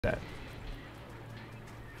that.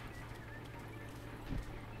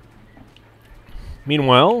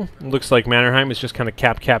 Meanwhile, looks like Mannerheim is just kind of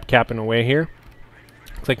capping away here.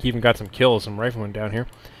 Looks like he even got some kills, some riflemen down here.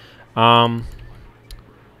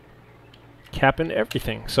 Capping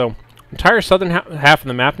everything. So, entire southern half of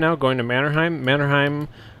the map now going to Mannerheim. Mannerheim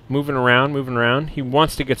moving around. He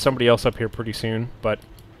wants to get somebody else up here pretty soon, but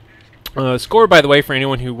score, by the way, for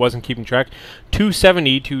anyone who wasn't keeping track,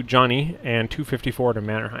 270 to Johnny and 254 to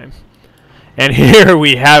Mannerheim. And here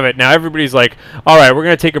we have it. Now everybody's like, all right, we're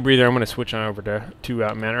going to take a breather. I'm going to switch on over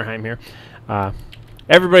to Mannerheim here.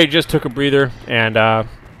 Everybody just took a breather and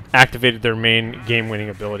activated their main game-winning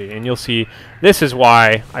ability. And you'll see this is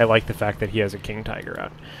why I like the fact that he has a King Tiger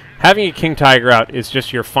out. Having a King Tiger out is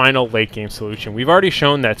just your final late-game solution. We've already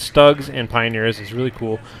shown that Stugs and Pioneers is really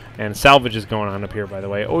cool, and salvage is going on up here, by the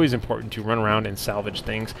way. Always important to run around and salvage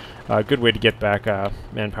things. Good way to get back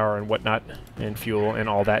manpower and whatnot, and fuel and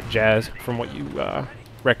all that jazz from what you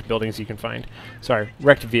wrecked buildings you can find. Sorry,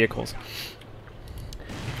 wrecked vehicles.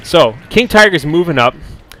 So, King Tiger's moving up.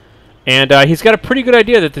 And he's got a pretty good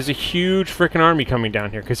idea that there's a huge frickin' army coming down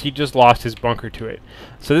here because he just lost his bunker to it.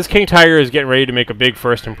 So this King Tiger is getting ready to make a big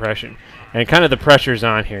first impression. And kind of the pressure's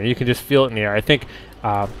on here. You can just feel it in the air. I think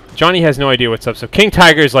Johnny has no idea what's up. So King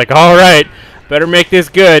Tiger is like, all right, better make this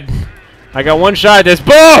good. I got one shot at this.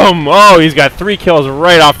 Boom! Oh, he's got 3 kills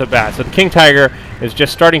right off the bat. So the King Tiger is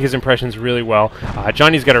just starting his impressions really well.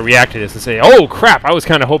 Johnny's got to react to this and say, oh, crap, I was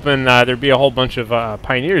kind of hoping there'd be a whole bunch of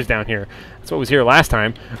Pioneers down here. That's what was here last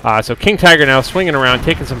time. So King Tiger now swinging around,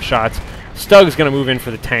 taking some shots. Stug's going to move in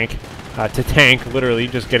for the tank. To tank, literally,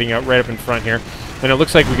 just getting out right up in front here. And it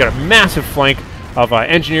looks like we got a massive flank of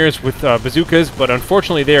engineers with bazookas, but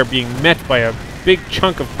unfortunately they are being met by a big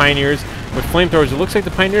chunk of Pioneers with flamethrowers. It looks like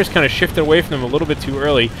the Pioneers kind of shifted away from them a little bit too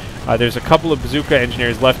early. There's a couple of bazooka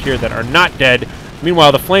engineers left here that are not dead.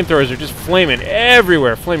 Meanwhile, the flamethrowers are just flaming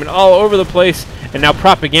everywhere, flaming all over the place. And now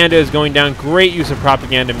propaganda is going down. Great use of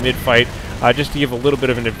propaganda mid-fight, just to give a little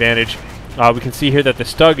bit of an advantage. We can see here that the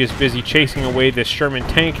Stug is busy chasing away this Sherman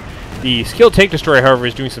tank. The skilled tank destroyer, however,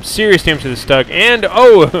 is doing some serious damage to the Stug. And,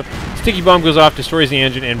 oh, sticky bomb goes off, destroys the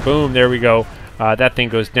engine, and boom, there we go. That thing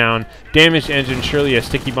goes down. Damaged engine, surely a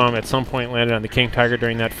sticky bomb at some point landed on the King Tiger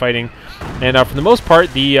during that fighting. And for the most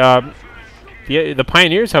part, the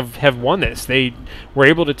Pioneers have won this. They were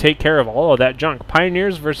able to take care of all of that junk.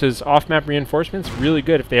 Pioneers versus off-map reinforcements, really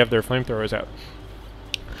good if they have their flamethrowers out.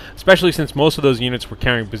 Especially since most of those units were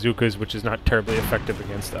carrying bazookas, which is not terribly effective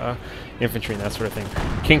against infantry and that sort of thing.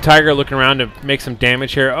 King Tiger looking around to make some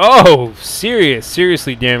damage here. Oh,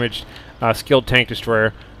 seriously damaged skilled tank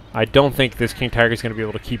destroyer. I don't think this King Tiger is going to be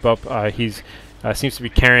able to keep up. He's seems to be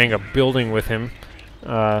carrying a building with him.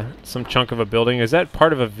 Some chunk of a building. Is that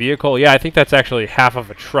part of a vehicle? Yeah, I think that's actually half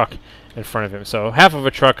of a truck in front of him. So half of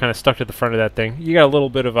a truck kind of stuck to the front of that thing. You got a little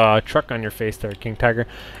bit of a truck on your face there, King Tiger.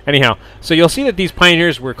 Anyhow, so you'll see that these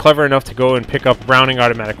Pioneers were clever enough to go and pick up Browning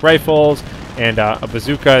automatic rifles and a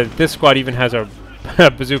bazooka. This squad even has a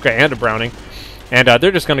bazooka and a Browning. And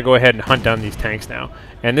they're just going to go ahead and hunt down these tanks now.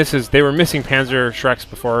 And this is, they were missing Panzer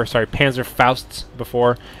Fausts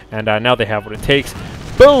before, and now they have what it takes.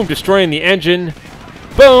 Boom, destroying the engine.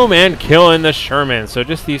 Boom, and killing the Sherman. So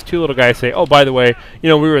just these two little guys say, oh, by the way, you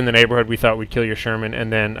know, we were in the neighborhood, we thought we'd kill your Sherman,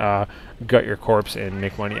 and then gut your corpse and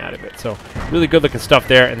make money out of it. So really good looking stuff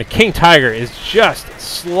there. And the King Tiger is just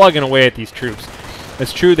slugging away at these troops.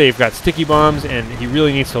 It's true, they've got sticky bombs, and he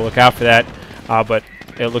really needs to look out for that. But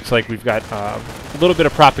it looks like we've got a little bit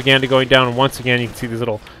of propaganda going down. And once again, you can see these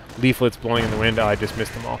little leaflets blowing in the wind. Oh, I just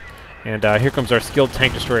missed them all. And here comes our skilled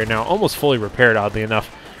tank destroyer now, almost fully repaired, oddly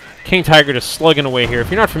enough. King Tiger just slugging away here.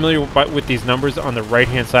 If you're not familiar with these numbers on the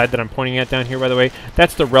right-hand side that I'm pointing at down here, by the way,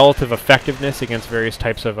 that's the relative effectiveness against various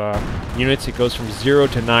types of units. It goes from 0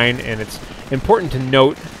 to 9, and it's important to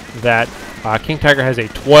note that King Tiger has a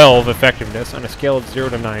 12 effectiveness. On a scale of 0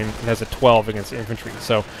 to 9, it has a 12 against infantry.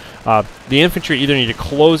 So the infantry either need to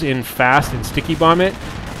close in fast and sticky bomb it,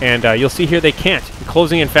 and you'll see here they can't.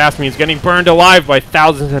 Closing in fast means getting burned alive by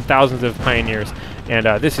thousands and thousands of Pioneers, and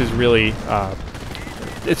this is really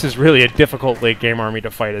a difficult late-game army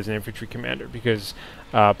to fight as an infantry commander, because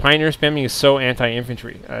Pioneer spamming is so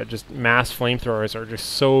anti-infantry. Just mass flamethrowers are just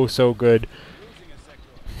so good.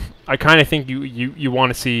 I kind of think you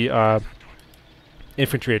want to see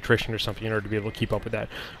infantry attrition or something in order to be able to keep up with that.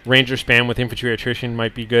 Ranger spam with infantry attrition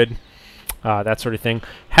might be good. That sort of thing.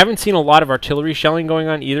 Haven't seen a lot of artillery shelling going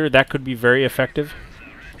on either. That could be very effective.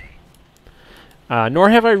 Nor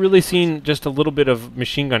have I really seen just a little bit of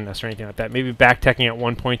machine gun nests or anything like that. Maybe back-teching at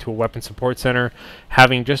one point to a weapon support center,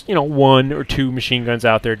 having just, 1 or 2 machine guns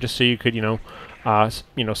out there just so you could,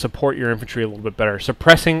 you know, support your infantry a little bit better.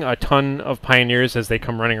 Suppressing a ton of pioneers as they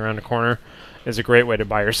come running around the corner is a great way to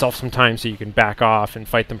buy yourself some time so you can back off and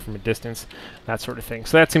fight them from a distance, that sort of thing.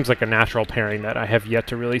 So that seems like a natural pairing that I have yet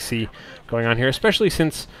to really see going on here, especially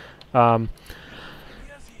since I'm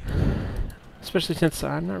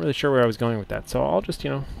not really sure where I was going with that. So I'll just,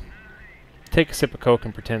 you know, take a sip of Coke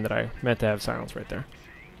and pretend that I meant to have silence right there.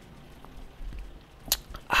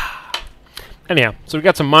 Anyhow, so we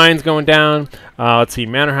got some mines going down. Let's see,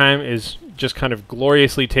 Mannerheim is just kind of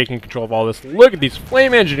gloriously taking control of all this. Look at these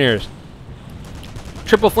flame engineers.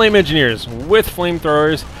 Triple flame engineers with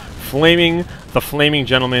flamethrowers, flaming the flaming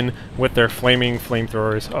gentlemen with their flaming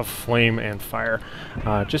flamethrowers of flame and fire.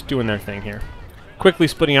 Just doing their thing here. Quickly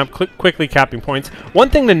splitting up, quickly capping points. One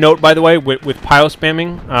thing to note, by the way, with pile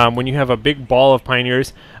spamming, when you have a big ball of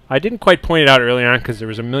pioneers, I didn't quite point it out early on because there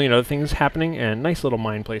was a million other things happening, and nice little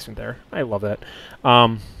mine placement there. I love that.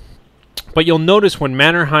 But you'll notice when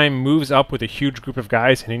Mannerheim moves up with a huge group of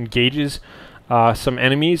guys and engages some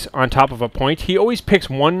enemies on top of a point, he always picks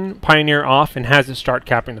one pioneer off and has it start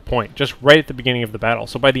capping the point, just right at the beginning of the battle.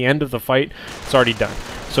 So by the end of the fight, it's already done.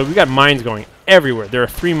 So we've got mines going everywhere. There are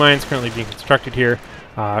 3 mines currently being constructed here.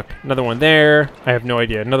 Another one there. I have no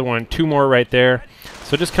idea. Another one, 2 more right there.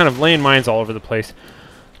 So just kind of laying mines all over the place.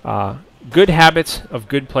 Good habits of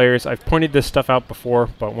good players. I've pointed this stuff out before,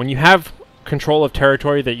 but when you have control of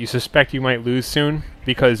territory that you suspect you might lose soon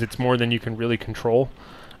because it's more than you can really control,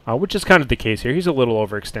 which is kind of the case here. He's a little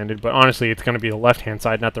overextended, but honestly it's going to be the left-hand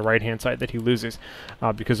side, not the right-hand side, that he loses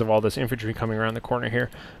because of all this infantry coming around the corner here.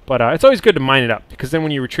 But it's always good to mine it up, because then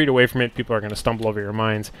when you retreat away from it, people are going to stumble over your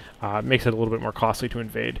mines. It makes it a little bit more costly to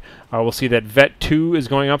invade. We'll see that Vet 2 is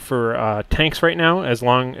going up for tanks right now, as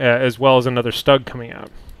well as another Stug coming out.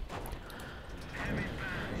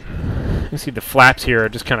 You can see the flaps here are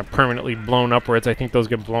just kind of permanently blown upwards. I think those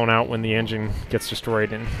get blown out when the engine gets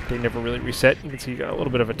destroyed and they never really reset. You can see you got a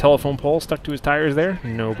little bit of a telephone pole stuck to his tires there.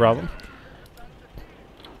 No problem.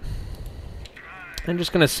 I'm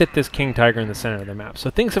just going to sit this King Tiger in the center of the map. So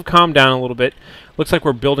things have calmed down a little bit. Looks like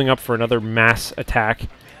we're building up for another mass attack.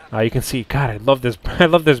 You can see, God, I love this. I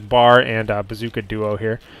love this bar and bazooka duo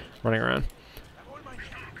here running around.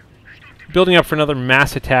 Building up for another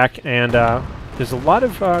mass attack, and there's a lot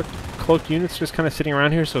of cloaked units just kind of sitting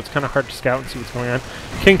around here, so it's kind of hard to scout and see what's going on.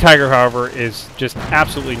 King Tiger, however, is just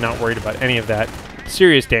absolutely not worried about any of that.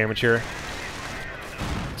 Serious damage here.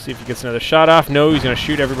 See if he gets another shot off. No, he's going to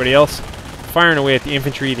shoot everybody else. Firing away at the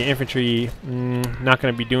infantry. The infantry not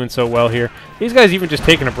going to be doing so well here. These guys even just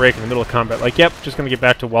taking a break in the middle of combat. Like, yep, just going to get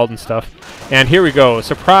back to Weldon stuff. And here we go. A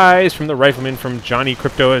surprise from the riflemen from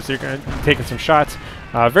JohnnyCrypto as they're going to be taking some shots.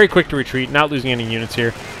 Very quick to retreat, not losing any units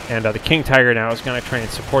here. And the King Tiger now is going to try and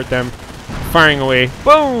support them. Firing away.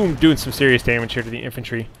 Boom! Doing some serious damage here to the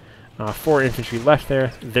infantry. 4 infantry left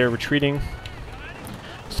there. They're retreating.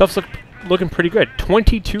 Stuff's looking pretty good.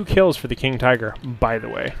 22 kills for the King Tiger, by the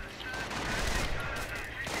way.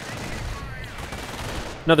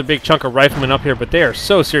 Another big chunk of riflemen up here, but they are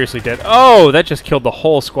so seriously dead. Oh, that just killed the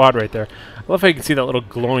whole squad right there. I love how you can see that little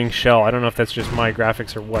glowing shell. I don't know if that's just my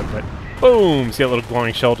graphics or what, but boom! See that little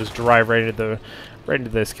glowing shell just drive right into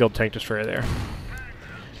the skilled tank destroyer there.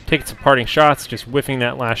 Taking some parting shots, just whiffing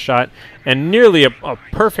that last shot, and nearly a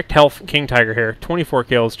perfect health King Tiger here. 24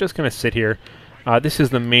 kills, just going to sit here. This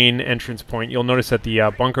is the main entrance point. You'll notice that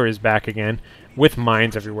the bunker is back again with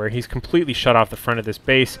mines everywhere. He's completely shut off the front of this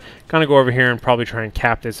base. Gonna go over here and probably try and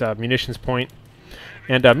cap this munitions point.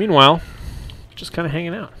 And meanwhile, just kind of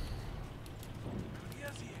hanging out.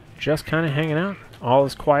 Just kind of hanging out. All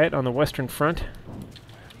is quiet on the western front.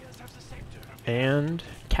 And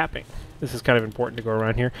capping. This is kind of important to go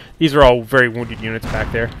around here. These are all very wounded units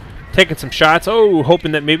back there. Taking some shots. Oh,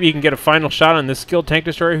 hoping that maybe he can get a final shot on this skilled tank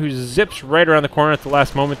destroyer who zips right around the corner at the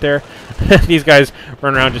last moment there. These guys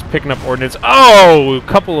run around just picking up ordnance. Oh, a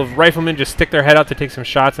couple of riflemen just stick their head out to take some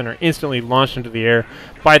shots and are instantly launched into the air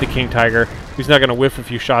by the King Tiger, who's not going to whiff a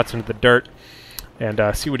few shots into the dirt and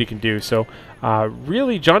see what he can do. So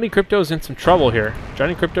really, JohnnyCrypto's in some trouble here.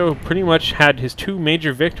 JohnnyCrypto pretty much had his 2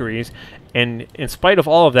 major victories, and in spite of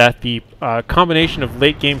all of that, the combination of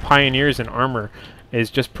late-game pioneers and armor is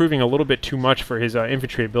just proving a little bit too much for his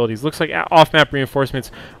infantry abilities. Looks like off-map reinforcements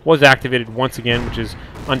was activated once again, which is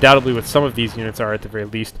undoubtedly what some of these units are at the very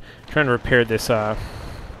least. Trying to repair this,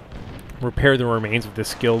 repair the remains of this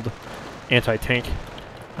skilled anti-tank.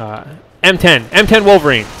 M10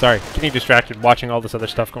 Wolverine. Sorry, getting distracted watching all this other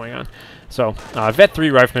stuff going on. So, Vet 3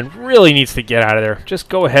 Rifleman really needs to get out of there. Just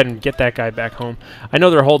go ahead and get that guy back home. I know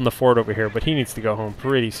they're holding the fort over here, but he needs to go home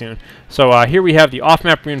pretty soon. So, here we have the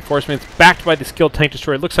off-map reinforcements backed by the skilled tank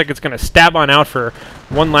destroyer. It looks like it's going to stab on out for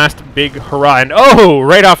one last big hurrah. And, oh,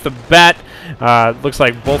 right off the bat, looks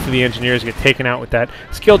like both of the engineers get taken out with that.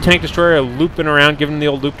 Skilled tank destroyer looping around, giving them the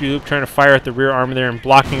old loop-de-loop, trying to fire at the rear armor there and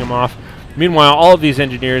blocking them off. Meanwhile, all of these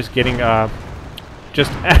engineers getting just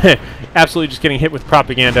absolutely just getting hit with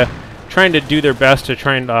propaganda, trying to do their best to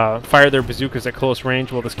try and fire their bazookas at close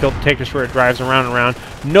range while the skilled tank destroyer drives around and around.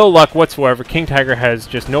 No luck whatsoever. King Tiger has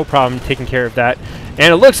just no problem taking care of that.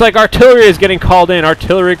 And it looks like artillery is getting called in.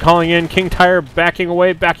 Artillery calling in. King Tiger backing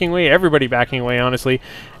away, everybody backing away, honestly.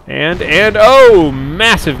 And oh,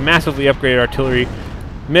 massively upgraded artillery.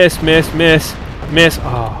 Miss.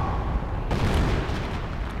 Oh.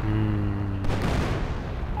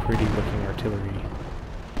 Pretty looking artillery.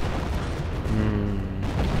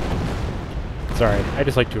 Sorry, I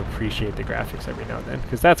just like to appreciate the graphics every now and then,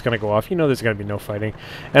 because that's going to go off. You know there's going to be no fighting.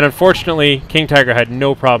 And unfortunately, King Tiger had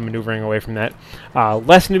no problem maneuvering away from that.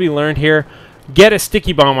 Lesson to be learned here, get a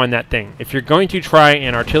sticky bomb on that thing. If you're going to try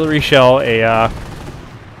an artillery shell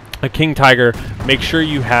a King Tiger, make sure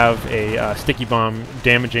you have a sticky bomb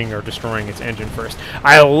damaging or destroying its engine first.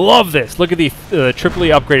 I love this. Look at the triply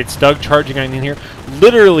upgraded Stug charging on in here,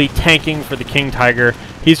 literally tanking for the King Tiger.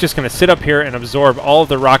 He's just going to sit up here and absorb all of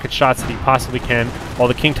the rocket shots that he possibly can, while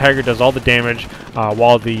the King Tiger does all the damage,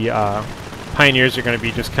 while the Pioneers are going to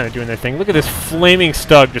be just kind of doing their thing. Look at this flaming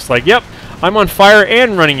Stug, just like, yep, I'm on fire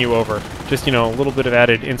and running you over. Just, you know, a little bit of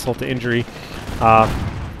added insult to injury.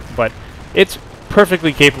 But it's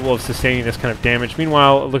perfectly capable of sustaining this kind of damage.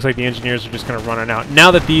 Meanwhile, it looks like the engineers are just kind of running out.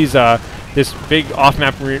 Now that these this big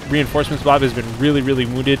off-map reinforcements blob has been really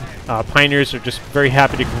wounded, Pioneers are just very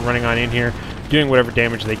happy to come running on in here, doing whatever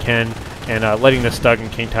damage they can, and letting the Stug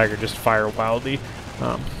and King Tiger just fire wildly.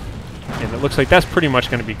 And it looks like that's pretty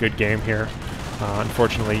much going to be a good game here.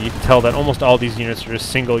 Unfortunately, you can tell that almost all these units are just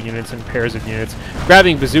single units and pairs of units,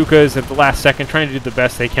 grabbing bazookas at the last second, trying to do the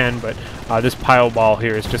best they can, but this pile ball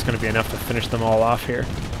here is just going to be enough to finish them all off here.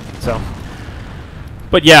 So,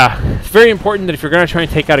 but yeah, it's very important that if you're going to try and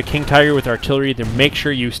take out a King Tiger with artillery, then make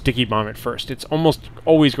sure you sticky bomb it first. It's almost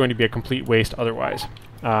always going to be a complete waste otherwise.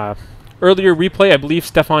 Earlier replay, I believe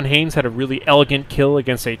Stefan Haynes had a really elegant kill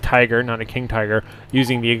against a Tiger, not a King Tiger,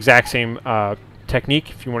 using the exact same technique.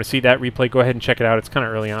 If you want to see that replay, go ahead and check it out. It's kind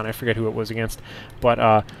of early on. I forget who it was against.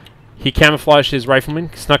 But he camouflaged his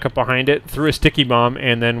rifleman, snuck up behind it, threw a sticky bomb,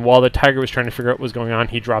 and then while the Tiger was trying to figure out what was going on,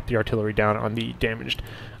 he dropped the artillery down on the damaged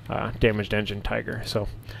engine Tiger. So,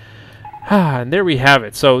 and there we have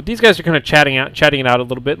it. So these guys are kind of chatting it out a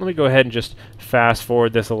little bit. Let me go ahead and just fast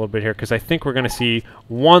forward this a little bit here, because I think we're going to see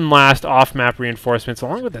one last off-map reinforcements,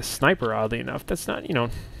 along with a sniper, oddly enough. That's not, you know,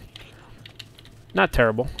 not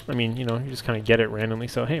terrible. I mean, you know, you just kind of get it randomly,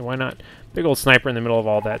 so hey, why not? Big old sniper in the middle of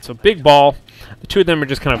all that. So big ball. The two of them are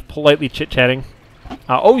just kind of politely chit-chatting.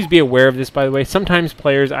 Always be aware of this, by the way. Sometimes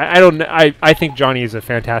players, I think Johnny is a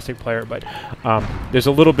fantastic player, but there's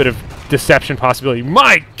a little bit of deception possibility.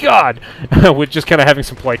 My God! With just kind of having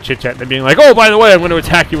some polite chit-chat and then being like, oh, by the way, I'm going to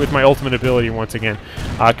attack you with my ultimate ability once again.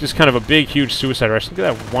 Just kind of a big, huge suicide rush. Look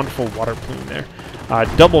at that wonderful water plume there.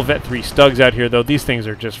 Double Vet 3 Stugs out here, though. These things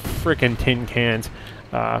are just frickin' tin cans.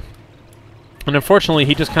 And unfortunately,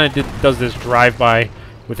 he just kind of does this drive-by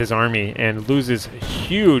with his army and loses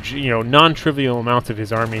huge, you know, non-trivial amounts of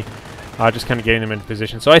his army, just kind of getting them into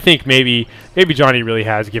position. So I think maybe Johnny really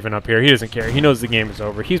has given up here. He doesn't care. He knows the game is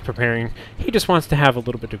over. He's preparing. He just wants to have a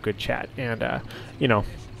little bit of good chat. And, you know,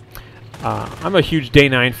 I'm a huge Day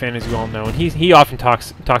 9 fan, as you all know, and he often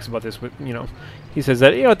talks about this with, you know, he says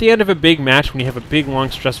that, you know, at the end of a big match, when you have a big,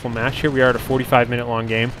 long, stressful match, here we are at a 45-minute long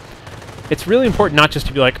game, it's really important not just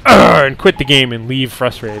to be like, "Argh," and quit the game and leave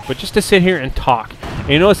frustrated, but just to sit here and talk. And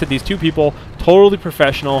you notice that these two people, totally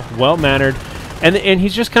professional, well-mannered, and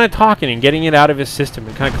he's just kind of talking and getting it out of his system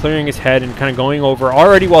and kind of clearing his head and kind of going over,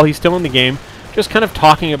 already while he's still in the game, just kind of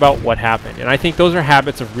talking about what happened. And I think those are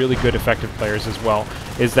habits of really good, effective players as well,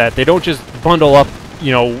 is that they don't just bundle up,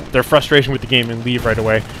 you know, their frustration with the game and leave right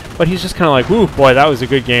away. But he's just kind of like, ooh, boy, that was a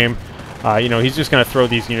good game. You know, he's just going to throw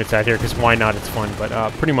these units out here because why not? It's fun.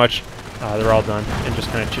 But pretty much they're all done and just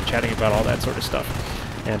kind of chit-chatting about all that sort of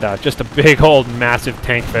stuff. And just a big old massive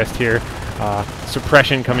tank fest here.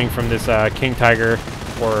 Suppression coming from this King Tiger,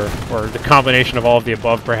 or the combination of all of the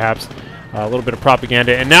above, perhaps. A little bit of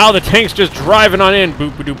propaganda. And now the tank's just driving on in.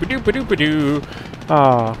 Boop-a-doop-a-doop-a-doop-a-doo.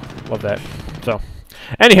 Love that. So,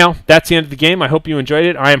 anyhow, that's the end of the game. I hope you enjoyed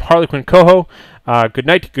it. I am HarlequinCoHO. Good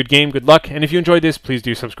night, good game, good luck. And if you enjoyed this, please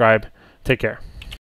do subscribe. Take care.